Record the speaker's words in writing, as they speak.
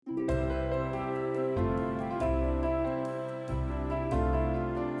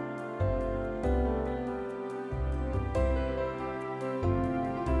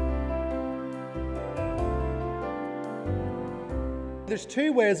there's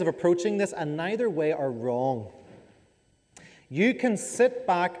two ways of approaching this, and neither way are wrong. You can sit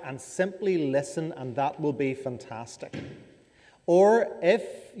back and simply listen, and that will be fantastic. Or if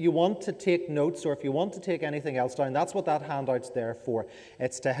you want to take notes, or if you want to take anything else down, that's what that handout's there for.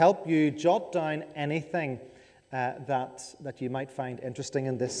 It's to help you jot down anything that you might find interesting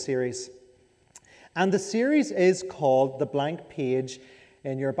in this series. And the series is called The Blank Page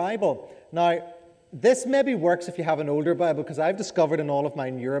in Your Bible. Now, this maybe works if you have an older Bible, because I've discovered in all of my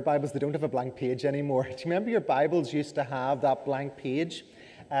newer Bibles they don't have a blank page anymore. Do you remember your Bibles used to have that blank page?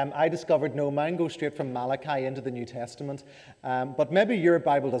 I discovered no, mine goes straight from Malachi into the New Testament. But maybe your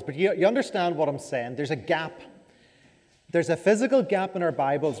Bible does. But you understand what I'm saying. There's a gap. There's a physical gap in our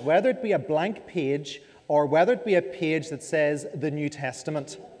Bibles, whether it be a blank page or whether it be a page that says the New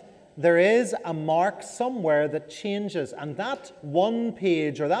Testament. There is a mark somewhere that changes, and that one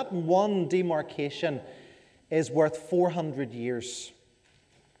page or that one demarcation is worth 400 years.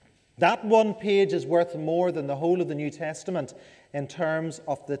 That one page is worth more than the whole of the New Testament in terms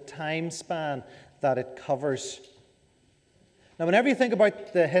of the time span that it covers. Now, whenever you think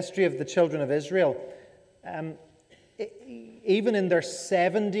about the history of the children of Israel, even in their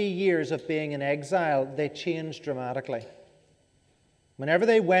 70 years of being in exile, they changed dramatically. Whenever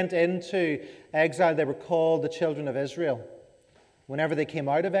they went into exile, they were called the children of Israel. Whenever they came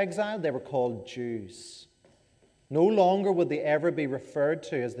out of exile, they were called Jews. No longer would they ever be referred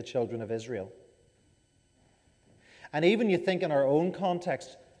to as the children of Israel. And even you think in our own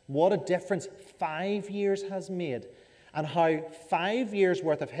context, what a difference 5 years has made, and how 5 years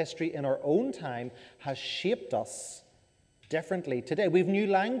worth of history in our own time has shaped us differently today. We've new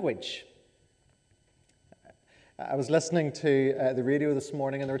language. I was listening to the radio this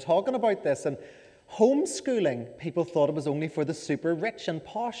morning, and they were talking about this, and homeschooling, people thought it was only for the super rich and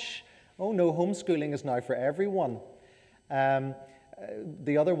posh. Oh no, homeschooling is now for everyone.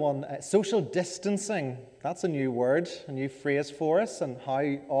 The other one, social distancing, that's a new word, a new phrase for us, and how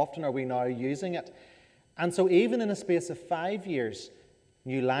often are we now using it? And so even in a space of 5 years,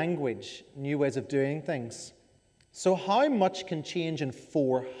 new language, new ways of doing things. So how much can change in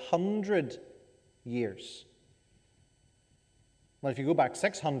 400 years? Well, if you go back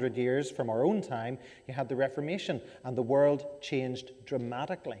 600 years from our own time, you had the Reformation, and the world changed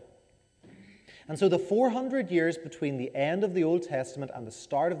dramatically. And so the 400 years between the end of the Old Testament and the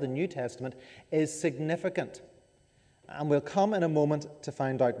start of the New Testament is significant. And we'll come in a moment to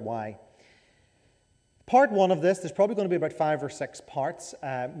find out why. Part one of this, there's probably going to be about 5 or 6 parts,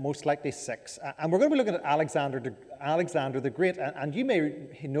 most likely 6. And we're going to be looking at Alexander the Great. And you may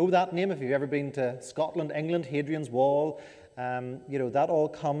know that name if you've ever been to Scotland, England, Hadrian's Wall. That all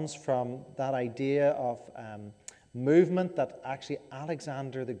comes from that idea of movement that actually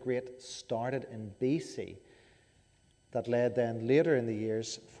Alexander the Great started in BC, that led then later in the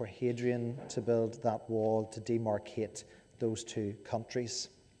years for Hadrian to build that wall to demarcate those two countries.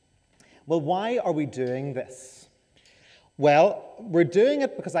 Well, why are we doing this? Well, we're doing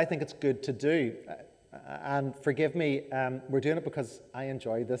it because I think it's good to do. And forgive me, we're doing it because I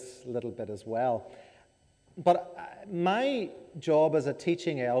enjoy this little bit as well. But my job as a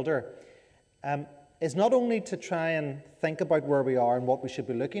teaching elder is not only to try and think about where we are and what we should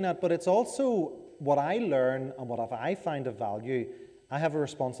be looking at, but it's also what I learn and what I find of value. I have a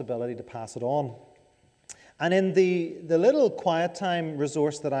responsibility to pass it on. And in the little quiet time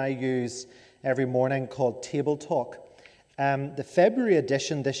resource that I use every morning called Table Talk, the February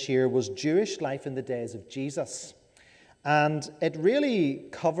edition this year was Jewish Life in the Days of Jesus. And it really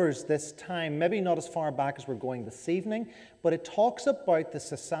covers this time, maybe not as far back as we're going this evening, but it talks about the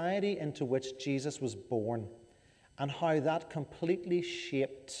society into which Jesus was born and how that completely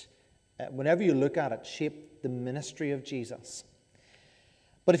shaped, whenever you look at it, shaped the ministry of Jesus.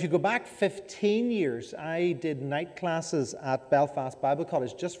 But if you go back 15 years, I did night classes at Belfast Bible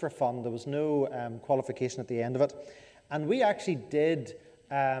College just for fun. There was no qualification at the end of it. And we actually did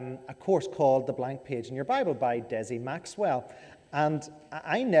a course called The Blank Page in Your Bible by Desi Maxwell. And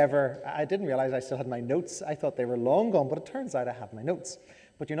I didn't realize I still had my notes. I thought they were long gone, but it turns out I have my notes.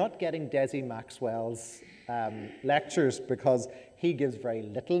 But you're not getting Desi Maxwell's lectures because he gives very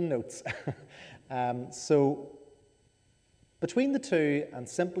little notes. So between the two and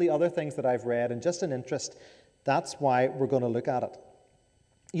simply other things that I've read and just an interest, that's why we're going to look at it.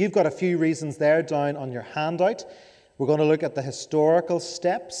 You've got a few reasons there down on your handout. We're going to look at the historical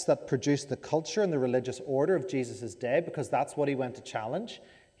steps that produced the culture and the religious order of Jesus' day, because that's what he went to challenge.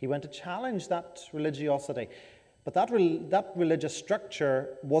 He went to challenge that religiosity. But that religious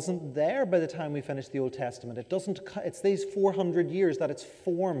structure wasn't there by the time we finished the Old Testament. It's these 400 years that it's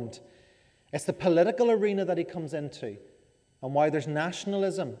formed. It's the political arena that he comes into. and why there's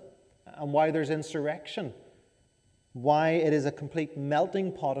nationalism, and why there's insurrection, why it is a complete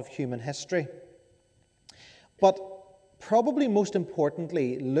melting pot of human history. But probably most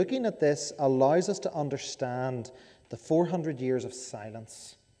importantly, looking at this allows us to understand the 400 years of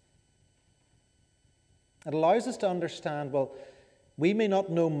silence. It allows us to understand, well, we may not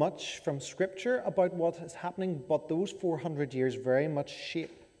know much from Scripture about what is happening, but those 400 years very much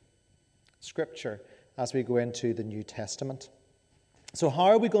shape Scripture as we go into the New Testament. So how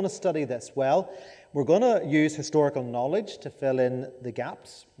are we going to study this? Well, we're going to use historical knowledge to fill in the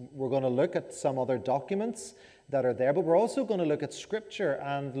gaps. We're going to look at some other documents that are there, but we're also going to look at Scripture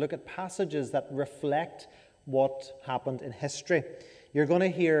and look at passages that reflect what happened in history. You're going to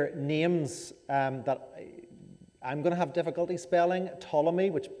hear names that I'm going to have difficulty spelling. Ptolemy,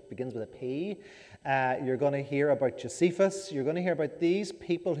 which begins with a P. You're going to hear about Josephus. You're going to hear about these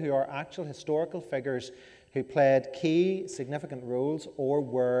people who are actual historical figures who played key, significant roles or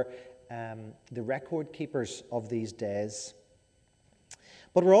were the record keepers of these days.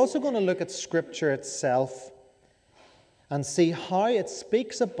 But we're also going to look at Scripture itself and see how it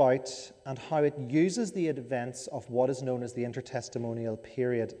speaks about and how it uses the events of what is known as the intertestamental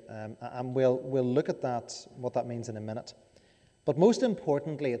period. And we'll look at that, what that means in a minute. But most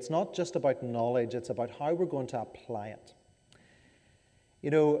importantly, it's not just about knowledge, it's about how we're going to apply it. You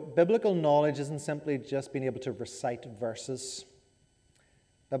know, biblical knowledge isn't simply just being able to recite verses.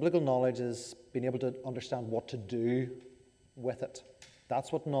 Biblical knowledge is being able to understand what to do with it.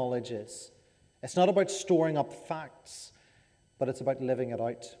 That's what knowledge is. It's not about storing up facts, but it's about living it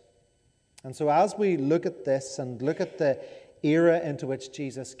out. And so as we look at this and look at the era into which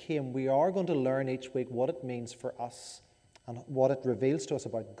Jesus came, we are going to learn each week what it means for us and what it reveals to us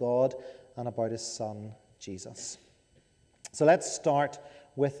about God and about His Son, Jesus. So let's start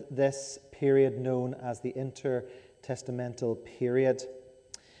with this period known as the intertestamental period.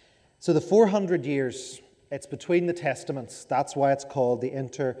 So the 400 years, it's between the testaments. That's why it's called the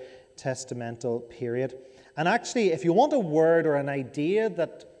intertestamental period. And actually, if you want a word or an idea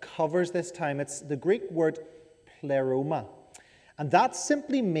that covers this time, it's the Greek word pleroma. And that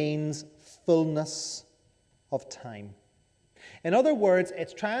simply means fullness of time. In other words,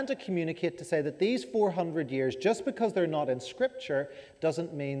 it's trying to communicate to say that these 400 years, just because they're not in Scripture,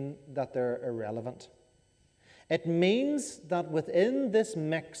 doesn't mean that they're irrelevant. It means that within this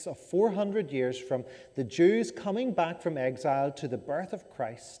mix of 400 years from the Jews coming back from exile to the birth of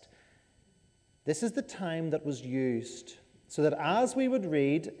Christ, this is the time that was used so that as we would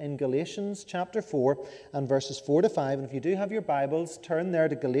read in Galatians chapter 4 and verses 4 to 5, and if you do have your Bibles, turn there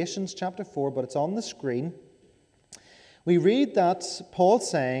to Galatians chapter 4, but it's on the screen. We read that Paul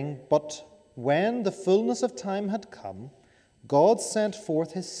saying, "But when the fullness of time had come, God sent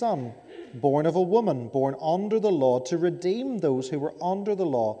forth His Son, born of a woman, born under the law, to redeem those who were under the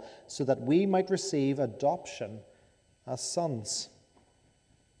law, so that we might receive adoption as sons."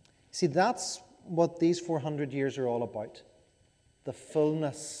 See, that's what these 400 years are all about. The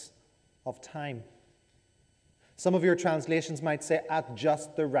fullness of time. Some of your translations might say, at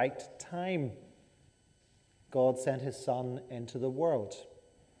just the right time, God sent His Son into the world.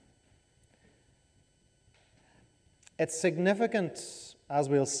 It's significant, as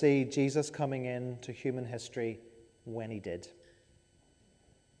we'll see, Jesus coming into human history when He did.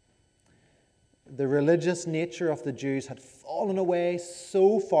 The religious nature of the Jews had fallen away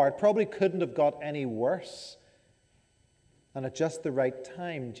so far, it probably couldn't have got any worse. And at just the right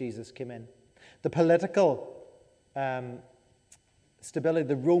time, Jesus came in. The political stability,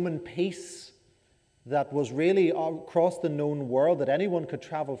 the Roman peace that was really across the known world, that anyone could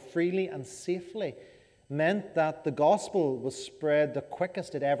travel freely and safely, meant that the gospel was spread the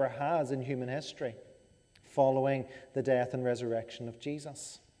quickest it ever has in human history, following the death and resurrection of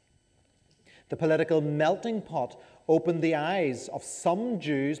Jesus. The political melting pot opened the eyes of some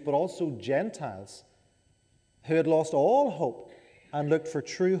Jews, but also Gentiles, who had lost all hope and looked for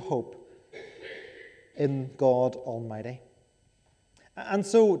true hope in God Almighty. And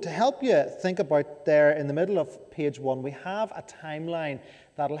so, to help you think about there in the middle of page 1, we have a timeline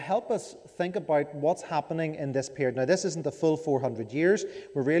that'll help us think about what's happening in this period. Now, this isn't the full 400 years.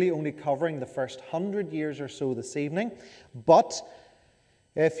 We're really only covering the first 100 years or so this evening. But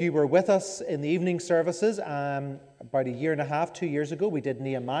if you were with us in the evening services about a year and a half, 2 years ago, we did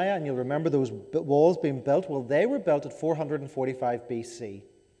Nehemiah, and you'll remember those walls being built. Well, they were built at 445 BC.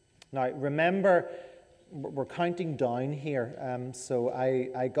 Now, remember, we're counting down here, so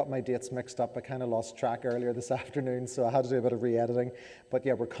I got my dates mixed up. I kind of lost track earlier this afternoon, so I had to do a bit of re-editing. But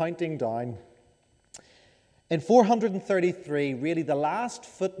yeah, we're counting down. In 433, really the last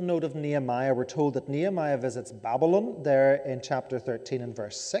footnote of Nehemiah, we're told that Nehemiah visits Babylon there in chapter 13 and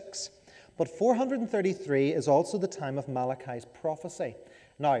verse 6. But 433 is also the time of Malachi's prophecy.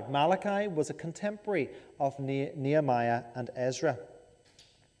 Now, Malachi was a contemporary of Nehemiah and Ezra.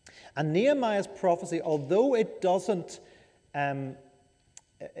 And Nehemiah's prophecy, although it doesn't last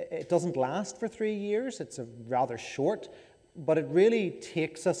for 3 years, it's a rather short, but it really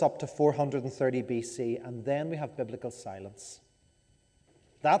takes us up to 430 BC, and then we have biblical silence.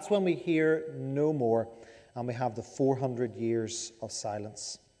 That's when we hear no more, and we have the 400 years of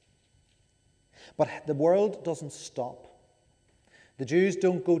silence. But the world doesn't stop. The Jews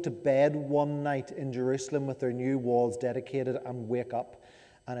don't go to bed one night in Jerusalem with their new walls dedicated and wake up,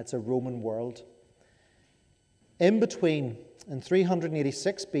 and it's a Roman world. In between, in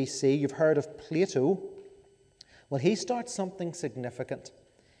 386 BC, you've heard of Plato. Well, he starts something significant.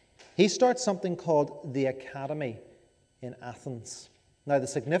 He starts something called the Academy in Athens. Now, the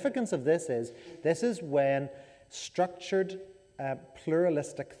significance of this is when structured,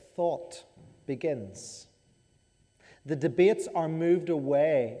 pluralistic thought begins. The debates are moved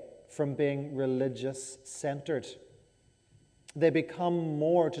away from being religious-centered. They become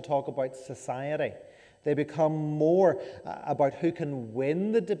more to talk about society. They become more about who can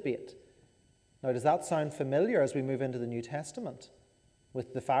win the debate. Now, does that sound familiar as we move into the New Testament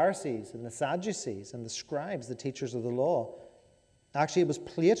with the Pharisees and the Sadducees and the scribes, the teachers of the law? Actually, it was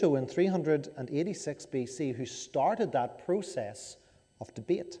Plato in 386 BC who started that process of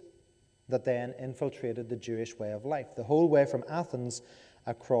debate that then infiltrated the Jewish way of life, the whole way from Athens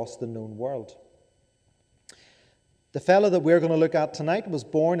across the known world. The fellow that we're going to look at tonight was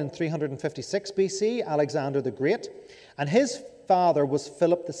born in 356 BC, Alexander the Great, and his father was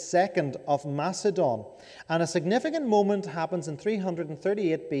Philip II of Macedon. And a significant moment happens in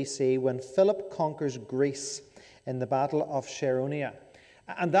 338 BC when Philip conquers Greece in the Battle of Chaeronea.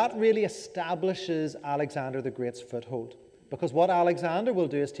 And that really establishes Alexander the Great's foothold. Because what Alexander will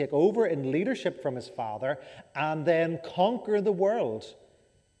do is take over in leadership from his father and then conquer the world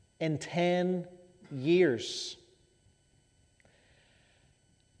in 10 years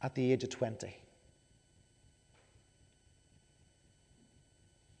at the age of 20.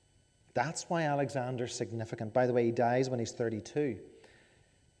 That's why Alexander's significant. By the way, he dies when he's 32.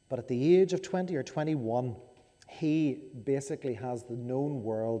 But at the age of 20 or 21, he basically has the known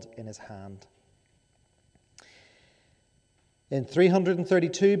world in his hand. In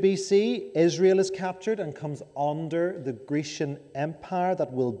 332 BC, Israel is captured and comes under the Grecian Empire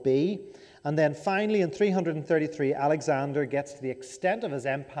that will be. And then finally in 333, Alexander gets to the extent of his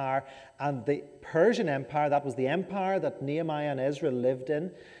empire, and the Persian Empire, that was the empire that Nehemiah and Ezra lived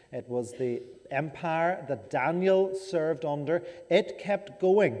in. It was the empire that Daniel served under. It kept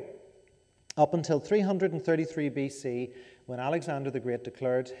going up until 333 BC, when Alexander the Great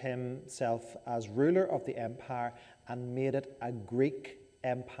declared himself as ruler of the empire and made it a Greek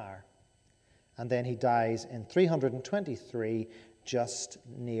empire. And then he dies in 323, just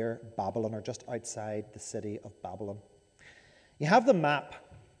near Babylon, or just outside the city of Babylon. You have the map,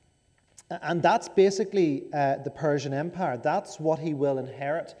 and that's basically the Persian Empire. That's what he will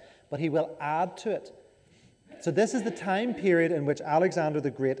inherit, but he will add to it. So this is the time period in which Alexander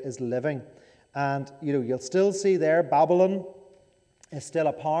the Great is living. And you'll still see there Babylon is still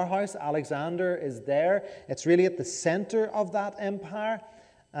a powerhouse. Alexander is there. It's really at the center of that empire.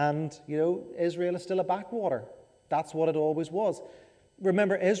 And, Israel is still a backwater. That's what it always was.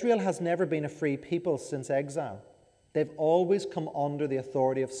 Remember, Israel has never been a free people since exile. They've always come under the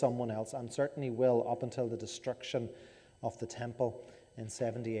authority of someone else, and certainly will up until the destruction of the temple in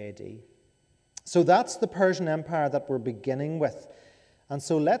 70 AD. So that's the Persian Empire that we're beginning with. And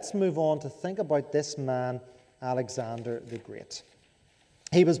so let's move on to think about this man, Alexander the Great.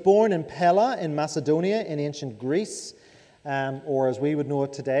 He was born in Pella in Macedonia in ancient Greece, or as we would know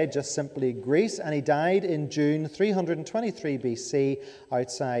it today, just simply Greece, and he died in June 323 BC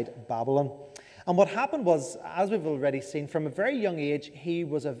outside Babylon. And what happened was, as we've already seen, from a very young age, he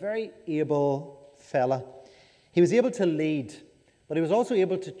was a very able fella. He was able to lead, but he was also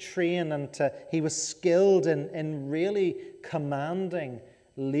able to train, and he was skilled in really commanding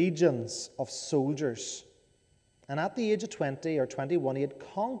legions of soldiers. And at the age of 20 or 21, he had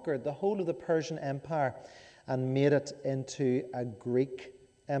conquered the whole of the Persian Empire and made it into a Greek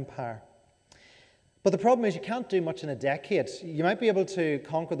empire. But the problem is you can't do much in a decade. You might be able to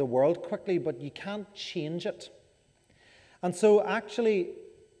conquer the world quickly, but you can't change it. And so actually,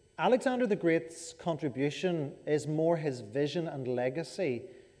 Alexander the Great's contribution is more his vision and legacy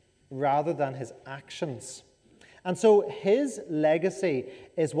rather than his actions. And so his legacy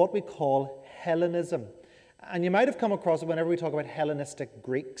is what we call Hellenism. And you might have come across it whenever we talk about Hellenistic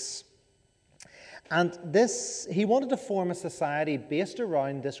Greeks. And he wanted to form a society based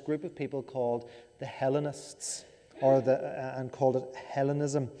around this group of people called the Hellenists, and called it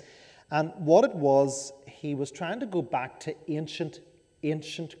Hellenism. And what it was, he was trying to go back to ancient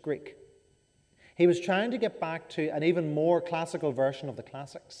Greek. He was trying to get back to an even more classical version of the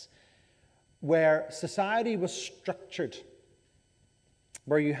classics, where society was structured,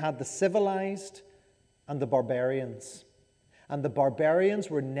 where you had the civilized and the barbarians. And the barbarians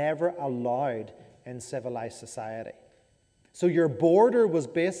were never allowed in civilized society. So your border was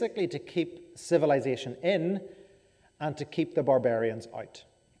basically to keep civilization in and to keep the barbarians out.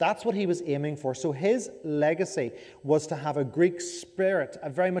 That's what he was aiming for. So his legacy was to have a Greek spirit,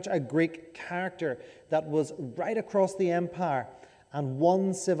 very much a Greek character that was right across the empire, and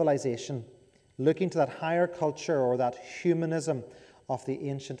one civilization, looking to that higher culture or that humanism of the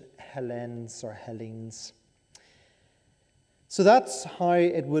ancient Hellenes or Hellenes. So that's how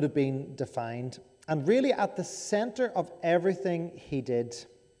it would have been defined. And really at the center of everything he did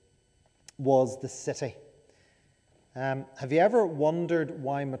was the city. Have you ever wondered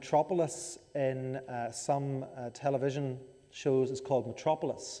why Metropolis in some television shows is called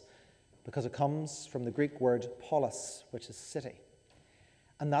Metropolis? Because it comes from the Greek word polis, which is city.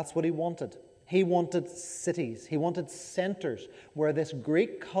 And that's what he wanted. He wanted cities. He wanted centers where this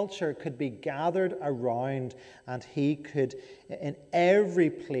Greek culture could be gathered around, and he could, in every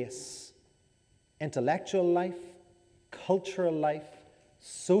place, intellectual life, cultural life,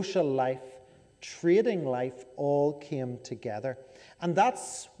 social life, trading life all came together. And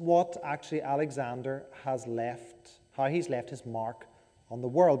that's what actually Alexander has left, how he's left his mark on the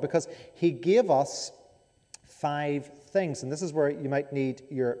world, because he gave us 5 things. And this is where you might need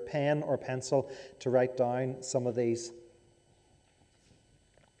your pen or pencil to write down some of these.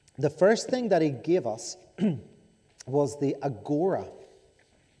 The first thing that he gave us was the agora.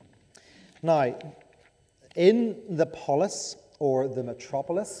 Now, in the polis or the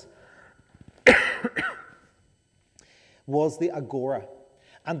metropolis was the agora.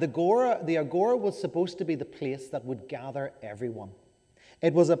 And the agora was supposed to be the place that would gather everyone.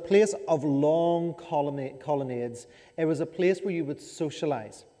 It was a place of long colonnades. It was a place where you would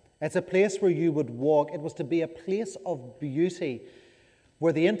socialize. It's a place where you would walk. It was to be a place of beauty,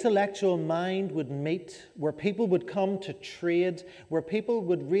 where the intellectual mind would meet, where people would come to trade, where people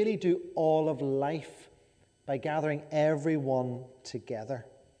would really do all of life by gathering everyone together.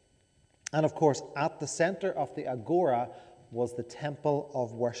 And of course, at the center of the agora was the temple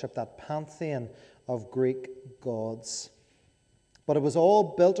of worship, that pantheon of Greek gods. But it was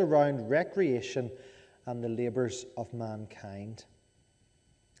all built around recreation and the labors of mankind.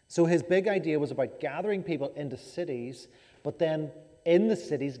 So his big idea was about gathering people into cities, but then in the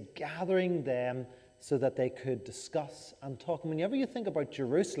cities, gathering them so that they could discuss and talk. And whenever you think about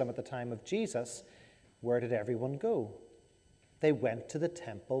Jerusalem at the time of Jesus, where did everyone go? They went to the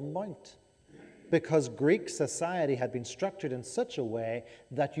Temple Mount, because Greek society had been structured in such a way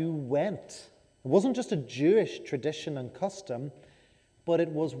that you went. It wasn't just a Jewish tradition and custom, but it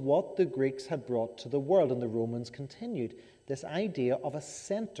was what the Greeks had brought to the world, and the Romans continued this idea of a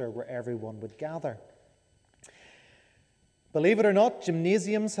center where everyone would gather. Believe it or not,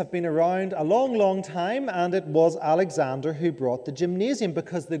 gymnasiums have been around a long, long time, and it was Alexander who brought the gymnasium,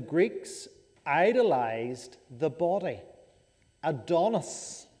 because the Greeks idolized the body.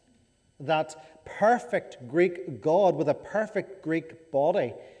 Adonis, that perfect Greek god with a perfect Greek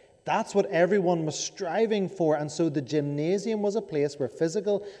body, that's what everyone was striving for. And so the gymnasium was a place where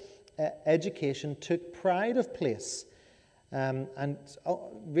physical education took pride of place, and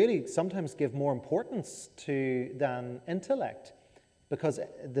really sometimes give more importance to than intellect, because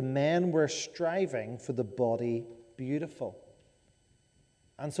the men were striving for the body beautiful.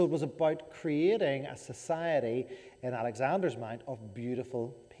 And so it was about creating a society, in Alexander's mind, of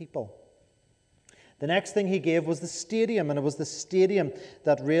beautiful people. The next thing he gave was the stadium, and it was the stadium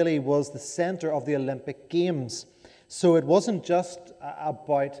that really was the center of the Olympic Games. So it wasn't just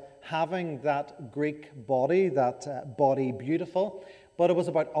about having that Greek body, that body beautiful, but it was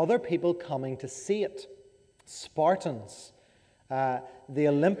about other people coming to see it. Spartans, the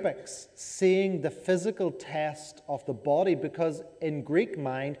Olympics, seeing the physical test of the body, because in Greek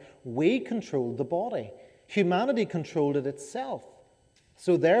mind, we controlled the body. Humanity controlled it itself.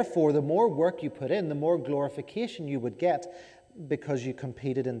 So therefore, the more work you put in, the more glorification you would get, because you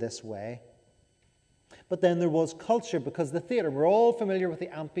competed in this way. But then there was culture, because the theatre, we're all familiar with the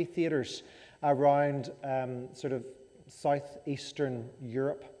amphitheatres around sort of southeastern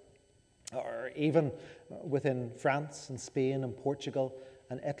Europe, or even within France and Spain and Portugal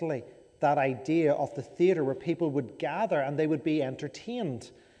and Italy. that idea of the theatre where people would gather and they would be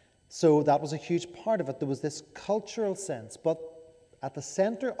entertained. So that was a huge part of it. There was this cultural sense. But at the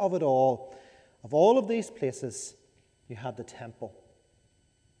center of it all, of all of these places, you had the temple.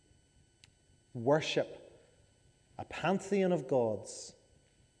 Worship, a pantheon of gods.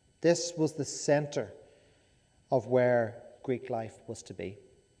 This was the center of where Greek life was to be.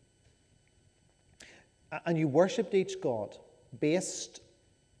 And you worshipped each god based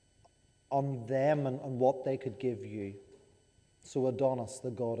on them and on what they could give you. So Adonis, the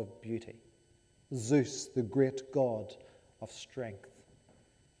god of beauty. Zeus, the great god of strength.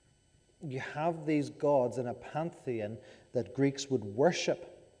 You have these gods in a pantheon that Greeks would worship.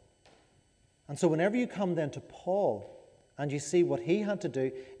 And so whenever you come then to Paul and you see what he had to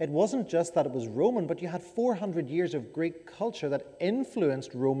do, it wasn't just that it was Roman, but you had 400 years of Greek culture that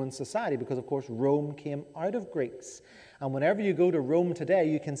influenced Roman society, because of course Rome came out of Greeks. And whenever you go to Rome today,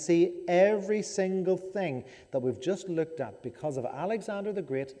 you can see every single thing that we've just looked at because of Alexander the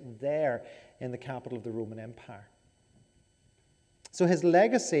Great there in the capital of the Roman Empire. So his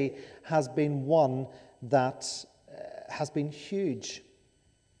legacy has been one that has been huge.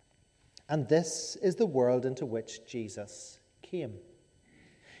 And this is the world into which Jesus came.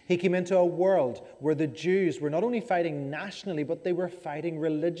 He came into a world where the Jews were not only fighting nationally, but they were fighting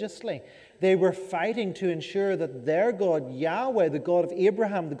religiously. They were fighting to ensure that their God, Yahweh, the God of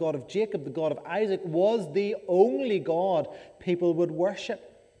Abraham, the God of Jacob, the God of Isaac, was the only God people would worship.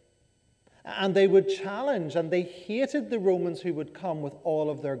 And they would challenge, and they hated the Romans who would come with all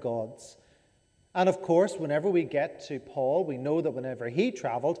of their gods. And of course, whenever we get to Paul, we know that whenever he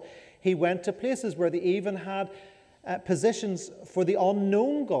traveled, he went to places where they even had positions for the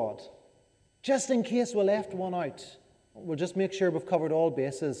unknown God. Just in case we left one out, we'll just make sure we've covered all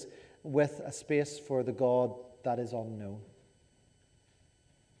bases with a space for the God that is unknown.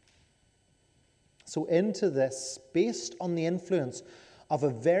 So into this, based on the influence of a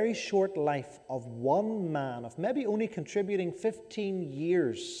very short life of one man, of maybe only contributing 15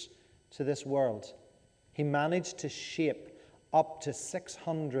 years to this world, he managed to shape up to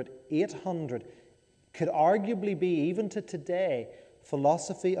 600, 800, could arguably be, even to today,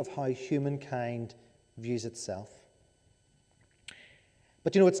 philosophy of how humankind views itself.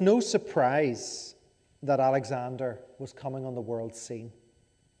 But it's no surprise that Alexander was coming on the world scene.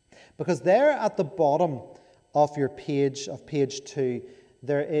 Because there at the bottom of your page, of page 2,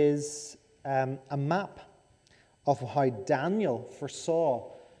 there is a map of how Daniel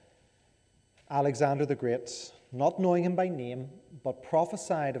foresaw Alexander the Great, not knowing him by name, but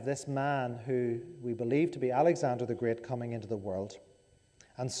prophesied of this man who we believe to be Alexander the Great coming into the world.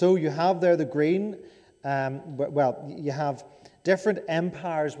 And so you have there the green, you have different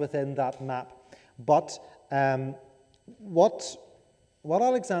empires within that map. But what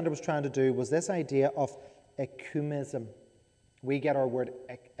Alexander was trying to do was this idea of ecumenism. We get our word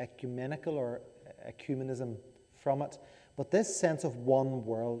ecumenical or ecumenism from it. But this sense of one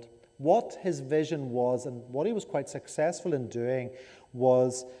world. What his vision was, and what he was quite successful in doing,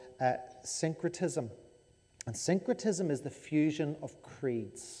 was syncretism. And syncretism is the fusion of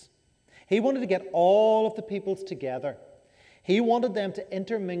creeds. He wanted to get all of the peoples together. He wanted them to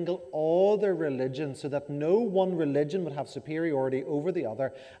intermingle all their religions so that no one religion would have superiority over the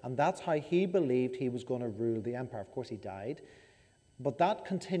other. And that's how he believed he was going to rule the empire. Of course, he died. But that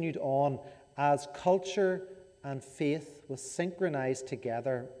continued on as culture and faith was synchronized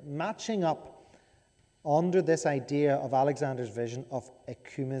together, matching up under this idea of Alexander's vision of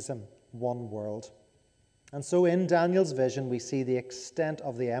ecumenism, one world. And so in Daniel's vision, we see the extent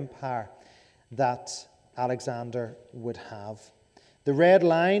of the empire that Alexander would have. The red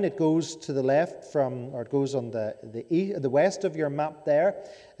line, it goes to the left it goes on the west of your map there,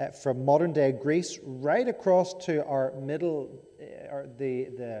 from modern-day Greece, right across to our middle, or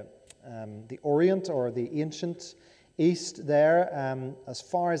the Orient or the ancient East there, as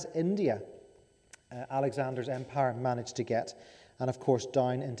far as India, Alexander's empire managed to get. And of course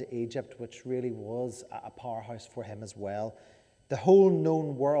down into Egypt, which really was a powerhouse for him as well. The whole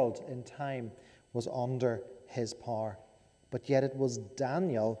known world in time was under his power. But yet it was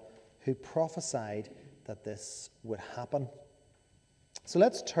Daniel who prophesied that this would happen. So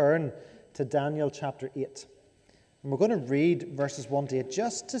let's turn to Daniel chapter 8. And we're going to read verses 1 to 8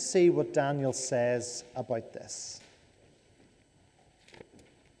 just to see what Daniel says about this.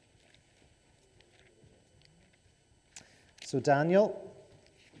 So Daniel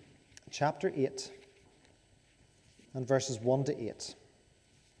chapter 8 and verses 1 to 8.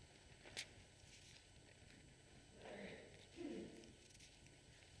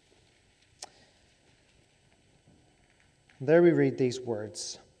 There we read these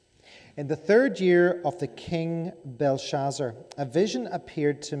words. In the 3rd year of the king Belshazzar, a vision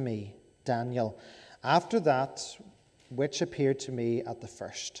appeared to me, Daniel, after that which appeared to me at the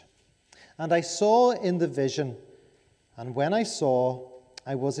first. And I saw in the vision, and when I saw,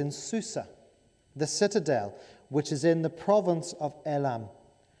 I was in Susa, the citadel, which is in the province of Elam.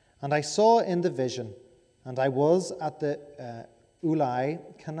 And I saw in the vision, and I was at the Ulai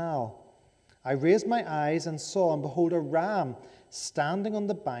canal. I raised my eyes and saw, and behold, a ram standing on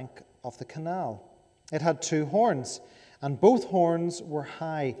the bank of the canal. It had 2 horns, and both horns were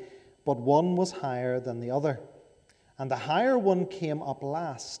high, but one was higher than the other. And the higher one came up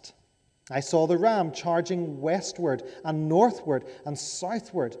last. I saw the ram charging westward and northward and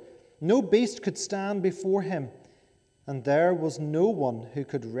southward. No beast could stand before him, and there was no one who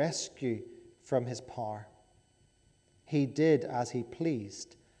could rescue from his power. He did as he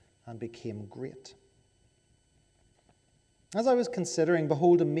pleased and became great. As I was considering,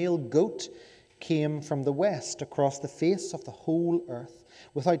 behold, a male goat came from the west across the face of the whole earth,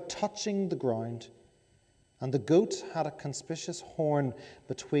 without touching the ground. And the goat had a conspicuous horn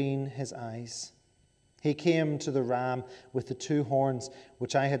between his eyes. He came to the ram with the 2 horns,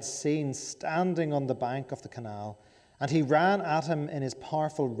 which I had seen standing on the bank of the canal, and he ran at him in his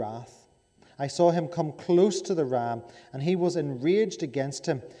powerful wrath. I saw him come close to the ram, and he was enraged against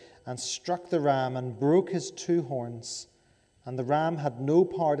him, and struck the ram and broke his 2 horns. And the ram had no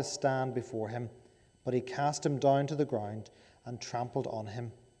power to stand before him, but he cast him down to the ground and trampled on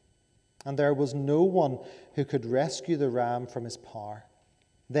him. And there was no one who could rescue the ram from his power.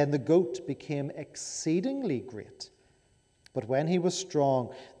 Then the goat became exceedingly great. But when he was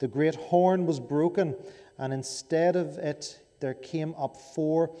strong, the great horn was broken, and instead of it there came up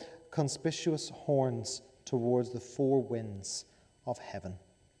 4 conspicuous horns towards the 4 winds of heaven.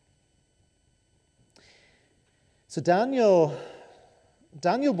 So Daniel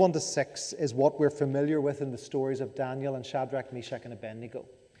 1-6 is what we're familiar with in the stories of Daniel and Shadrach, Meshach, and Abednego.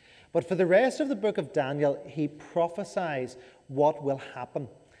 But for the rest of the book of Daniel, he prophesies what will happen.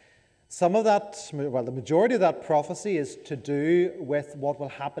 Some of that, well, the majority of that prophecy is to do with what will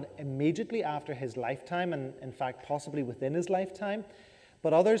happen immediately after his lifetime, and in fact, possibly within his lifetime.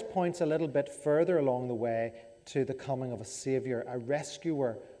 But others points a little bit further along the way to the coming of a Savior, a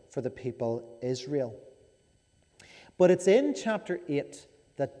rescuer for the people Israel. But it's in chapter 8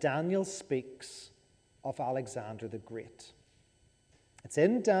 that Daniel speaks of Alexander the Great. It's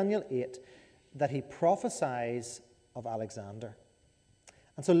in Daniel 8 that he prophesies of Alexander.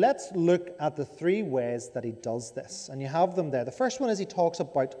 And so let's look at the 3 ways that he does this. And you have them there. The first one is he talks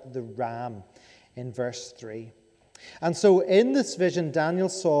about the ram in verse 3. And so in this vision, Daniel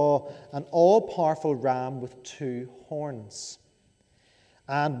saw an all-powerful ram with 2 horns.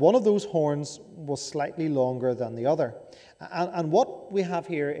 And one of those horns was slightly longer than the other. And what we have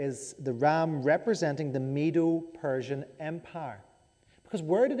here is the ram representing the Medo-Persian Empire. Because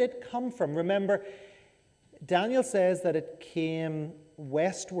where did it come from? Remember, Daniel says that it came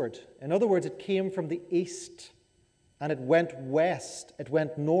westward. In other words, it came from the east, and it went west, it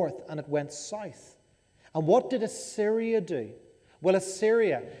went north, and it went south. And what did Assyria do? Well,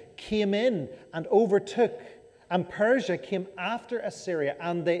 Assyria came in and overtook, and Persia came after Assyria,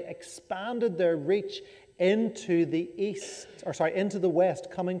 and they expanded their reach into the into the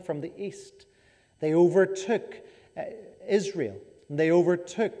west, coming from the east. They overtook Israel. They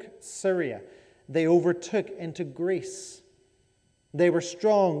overtook Syria. They overtook into Greece. They were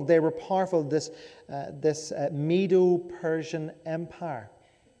strong. They were powerful, this Medo-Persian Empire.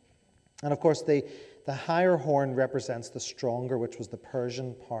 And of course, the higher horn represents the stronger, which was the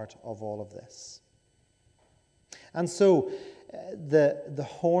Persian part of all of this. And so the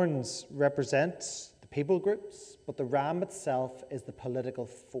horns represent the people groups, but the ram itself is the political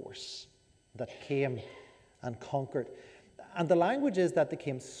force that came and conquered. And the language is that they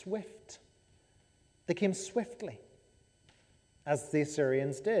came swift. They came swiftly, as the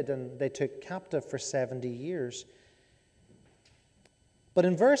Assyrians did, and they took captive for 70 years. But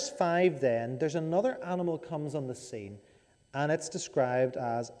in verse 5 then, there's another animal comes on the scene, and it's described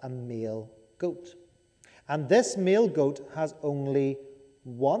as a male goat. And this male goat has only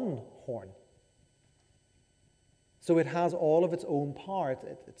 1 horn. So it has all of its own power.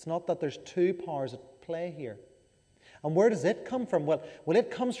 It's not that there's 2 powers at play here. And where does it come from? Well, it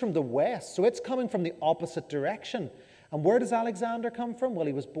comes from the west, so it's coming from the opposite direction. And where does Alexander come from? Well,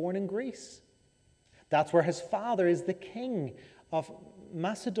 he was born in Greece. That's where his father is the king of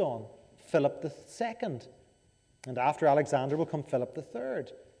Macedon, Philip II. And after Alexander will come Philip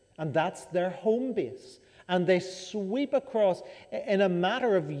III. And that's their home base. And they sweep across in a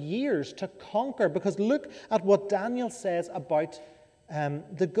matter of years to conquer. Because look at what Daniel says about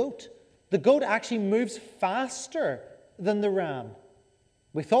the goat. The goat actually moves faster than the ram.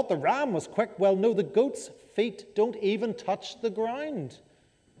 We thought the ram was quick. Well, no, the goat's feet don't even touch the ground.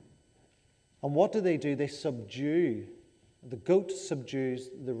 And what do? They subdue. The goat subdues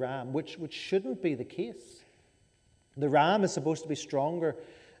the ram, which shouldn't be the case. The ram is supposed to be stronger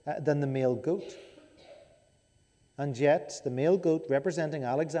than the male goat. And yet, the male goat representing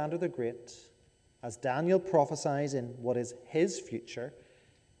Alexander the Great, as Daniel prophesies in what is his future,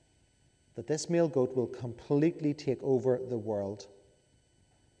 that this male goat will completely take over the world.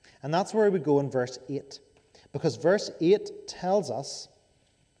 And that's where we go in verse 8. Because verse 8 tells us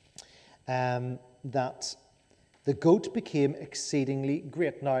that the goat became exceedingly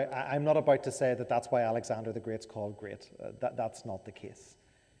great. Now, I'm not about to say that that's why Alexander the Great's called great. That's not the case.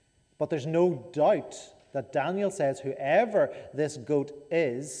 But there's no doubt that Daniel says whoever this goat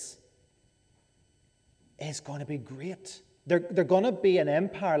is going to be great. They're going to be an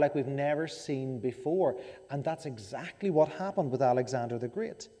empire like we've never seen before. And that's exactly what happened with Alexander the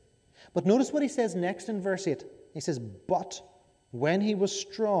Great. But notice what he says next in verse 8. He says, but when he was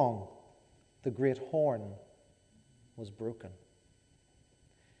strong, the great horn was broken.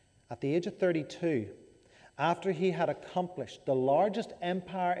 At the age of 32, after he had accomplished the largest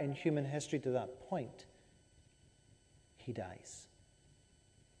empire in human history to that point, he dies.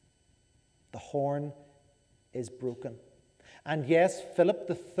 The horn is broken. And yes, Philip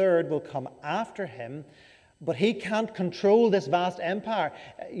III will come after him, but he can't control this vast empire.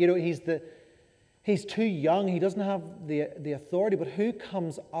 He's too young. He doesn't have the authority. But who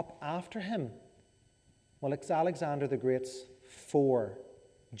comes up after him? Well, it's Alexander the Great's 4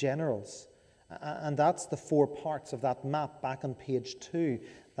 generals. And that's the 4 parts of that map back on page 2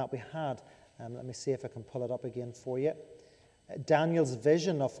 that we had. Let me see if I can pull it up again for you. Daniel's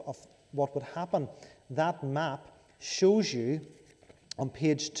vision of what would happen. That map shows you on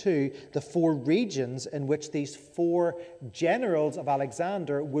page 2 the 4 regions in which these 4 generals of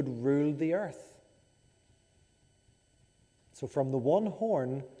Alexander would rule the earth. So from the one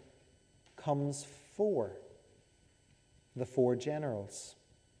horn comes 4, the 4 generals.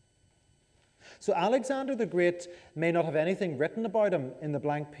 So Alexander the Great may not have anything written about him in the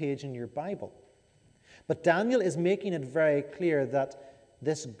blank page in your Bible. But Daniel is making it very clear that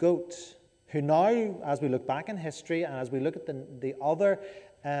this goat, who now, as we look back in history and as we look at the other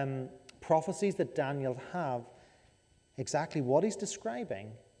prophecies that Daniel have, exactly what he's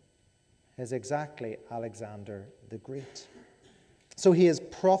describing is exactly Alexander the Great. So he is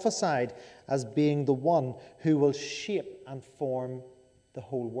prophesied as being the one who will shape and form the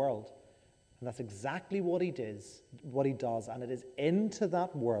whole world. And that's exactly what he does, and it is into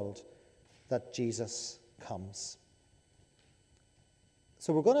that world that Jesus comes.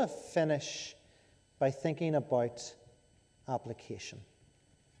 So we're going to finish by thinking about application.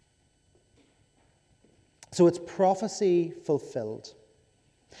 So it's prophecy fulfilled.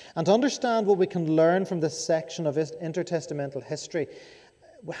 And to understand what we can learn from this section of intertestamental history,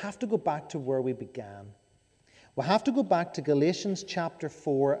 we have to go back to where we began. We have to go back to Galatians chapter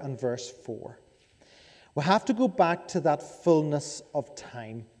 4 and verse 4. We have to go back to that fullness of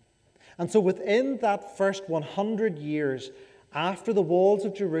time. And so within that first 100 years after the walls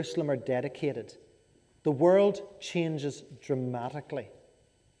of Jerusalem are dedicated, the world changes dramatically.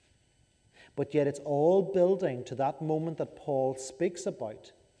 But yet it's all building to that moment that Paul speaks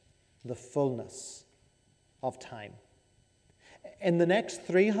about, the fullness of time. In the next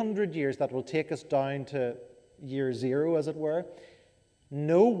 300 years that will take us down to year 0, as it were,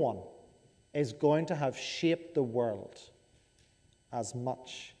 no one is going to have shaped the world as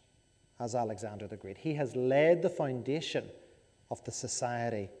much as Alexander the Great. He has laid the foundation of the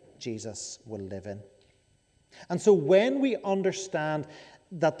society Jesus will live in. And so when we understand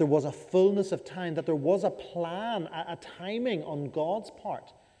that there was a fullness of time, that there was a plan, a timing on God's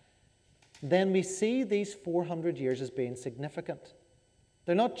part, then we see these 400 years as being significant.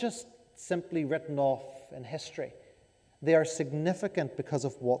 They're not just simply written off in history. They are significant because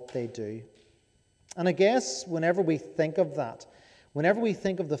of what they do. And I guess whenever we think of that, whenever we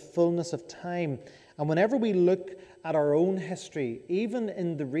think of the fullness of time, and whenever we look at our own history, even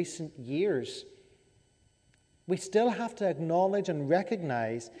in the recent years, we still have to acknowledge and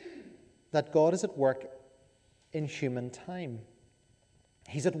recognize that God is at work in human time.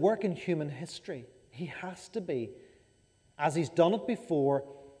 He's at work in human history. He has to be. As he's done it before,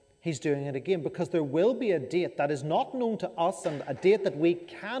 he's doing it again, because there will be a date that is not known to us and a date that we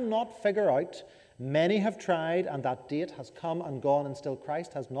cannot figure out. Many have tried, and that date has come and gone, and still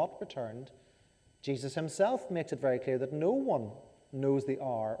Christ has not returned. Jesus himself makes it very clear that no one knows the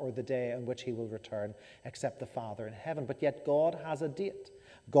hour or the day in which he will return except the Father in heaven. But yet God has a date.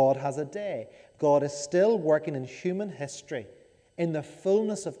 God has a day. God is still working in human history in the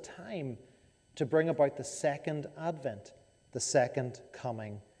fullness of time to bring about the second advent, the second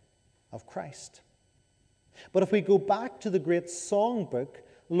coming of Christ. But if we go back to the great songbook,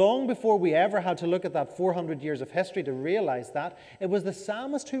 long before we ever had to look at that 400 years of history to realize that, it was the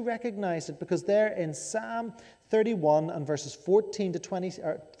psalmist who recognized it, because there in Psalm 31 and verses 14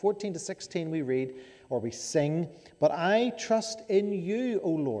 to 16 we read, or we sing, "But I trust in you, O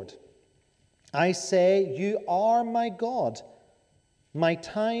Lord. I say, you are my God. My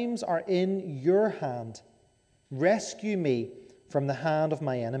times are in your hand. Rescue me from the hand of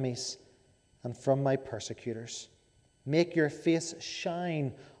my enemies and from my persecutors. Make your face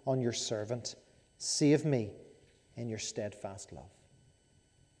shine on your servant. Save me in your steadfast love."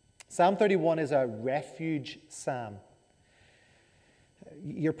 Psalm 31 is a refuge psalm.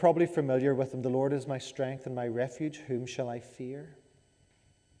 You're probably familiar with them. The Lord is my strength and my refuge. Whom shall I fear?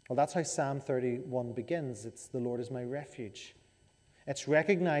 Well, that's how Psalm 31 begins. It's the Lord is my refuge. It's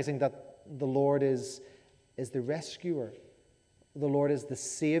recognizing that the Lord is the rescuer. The Lord is the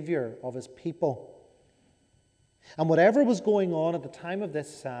Savior of his people. And whatever was going on at the time of this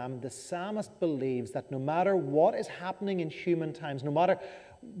psalm, the psalmist believes that no matter what is happening in human times, no matter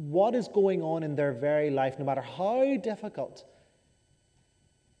what is going on in their very life, no matter how difficult,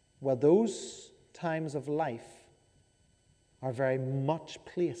 well, those times of life are very much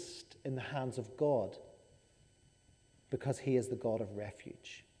placed in the hands of God, because he is the God of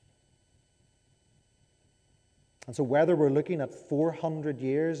refuge. And so whether we're looking at 400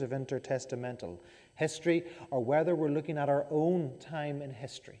 years of intertestamental history, or whether we're looking at our own time in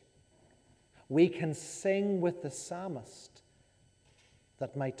history, we can sing with the psalmist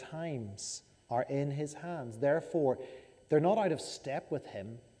that my times are in his hands. Therefore, they're not out of step with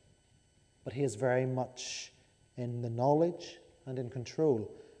him, but he is very much in the knowledge and in control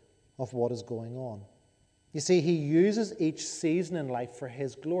of what is going on. You see, he uses each season in life for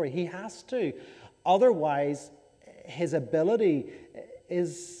his glory. He has to. Otherwise, his ability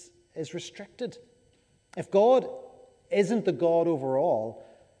is restricted. If God isn't the God over all,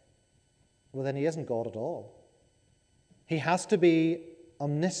 well, then he isn't God at all. He has to be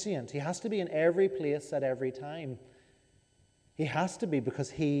omniscient. He has to be in every place at every time. He has to be,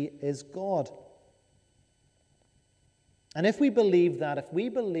 because he is God. And if we believe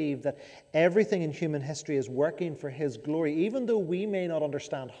that everything in human history is working for his glory, even though we may not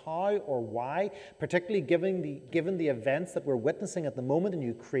understand how or why, particularly given the events that we're witnessing at the moment in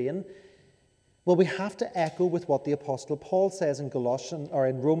Ukraine, well, we have to echo with what the Apostle Paul says in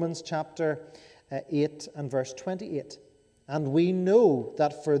Romans chapter 8 and verse 28. "And we know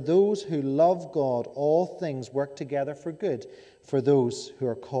that for those who love God, all things work together for good, for those who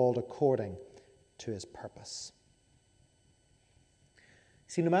are called according to his purpose."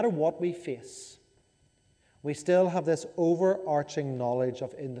 See, no matter what we face, we still have this overarching knowledge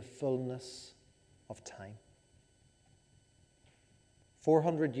of in the fullness of time.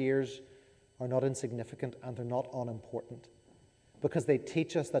 400 years are not insignificant, and they're not unimportant, because they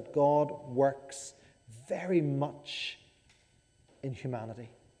teach us that God works very much in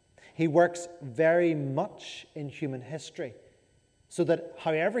humanity. He works very much in human history, so that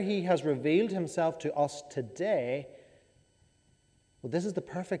however he has revealed himself to us today, well, this is the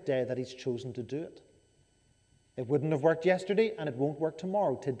perfect day that he's chosen to do it. It wouldn't have worked yesterday, and it won't work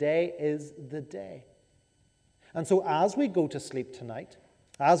tomorrow. Today is the day. And so as we go to sleep tonight,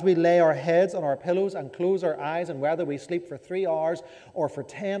 as we lay our heads on our pillows and close our eyes, and whether we sleep for 3 hours or for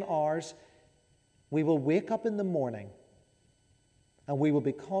 10 hours, we will wake up in the morning and we will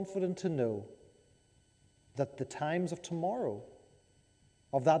be confident to know that the times of tomorrow,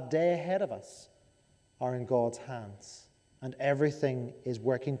 of that day ahead of us, are in God's hands. And everything is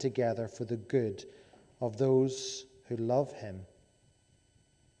working together for the good of those who love him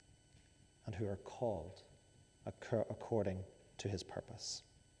and who are called according to his purpose.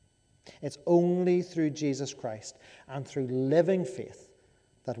 It's only through Jesus Christ and through living faith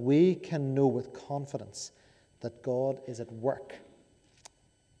that we can know with confidence that God is at work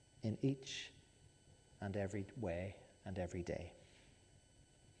in each and every way and every day.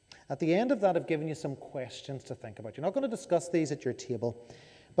 At the end of that, I've given you some questions to think about. You're not going to discuss these at your table,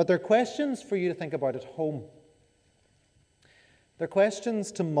 but they're questions for you to think about at home. They're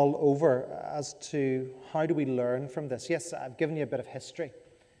questions to mull over as to how do we learn from this. Yes, I've given you a bit of history.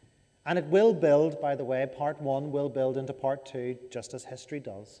 And it will build, by the way, part 1 will build into part 2, just as history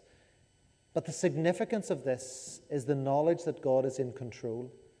does. But the significance of this is the knowledge that God is in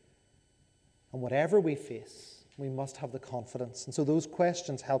control. And whatever we face, we must have the confidence. And so those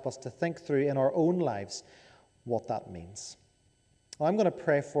questions help us to think through in our own lives what that means. Well, I'm going to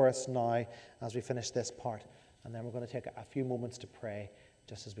pray for us now as we finish this part, and then we're going to take a few moments to pray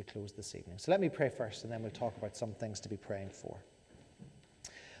just as we close this evening. So let me pray first, and then we'll talk about some things to be praying for.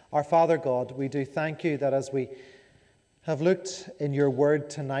 Our Father God, we do thank you that as we have looked in your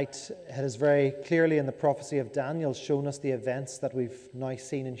word tonight, it has very clearly in the prophecy of Daniel shown us the events that we've now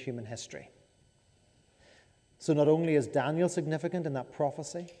seen in human history. So not only is Daniel significant in that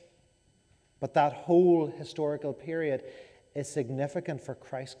prophecy, but that whole historical period is significant for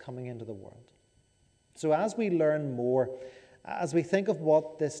Christ coming into the world. So as we learn more, as we think of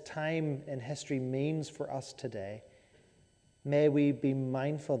what this time in history means for us today, may we be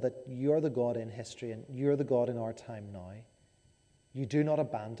mindful that you're the God in history and you're the God in our time now. You do not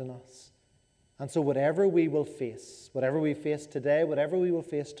abandon us. And so whatever we will face, whatever we face today, whatever we will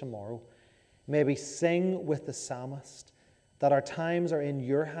face tomorrow, may we sing with the psalmist that our times are in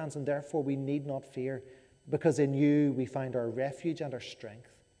your hands and therefore we need not fear, because in you we find our refuge and our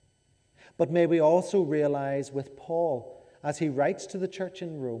strength. But may we also realize with Paul, as he writes to the church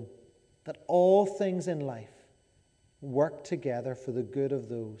in Rome, that all things in life work together for the good of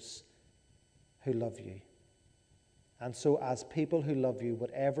those who love you. And so as people who love you,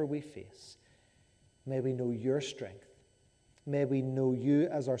 whatever we face, may we know your strength. May we know you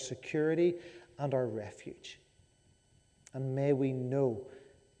as our security and our refuge. And may we know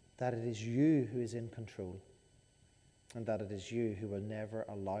that it is you who is in control, and that it is you who will never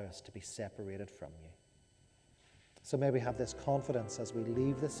allow us to be separated from you. So may we have this confidence as we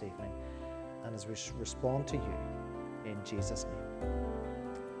leave this evening and as we respond to you in Jesus' name.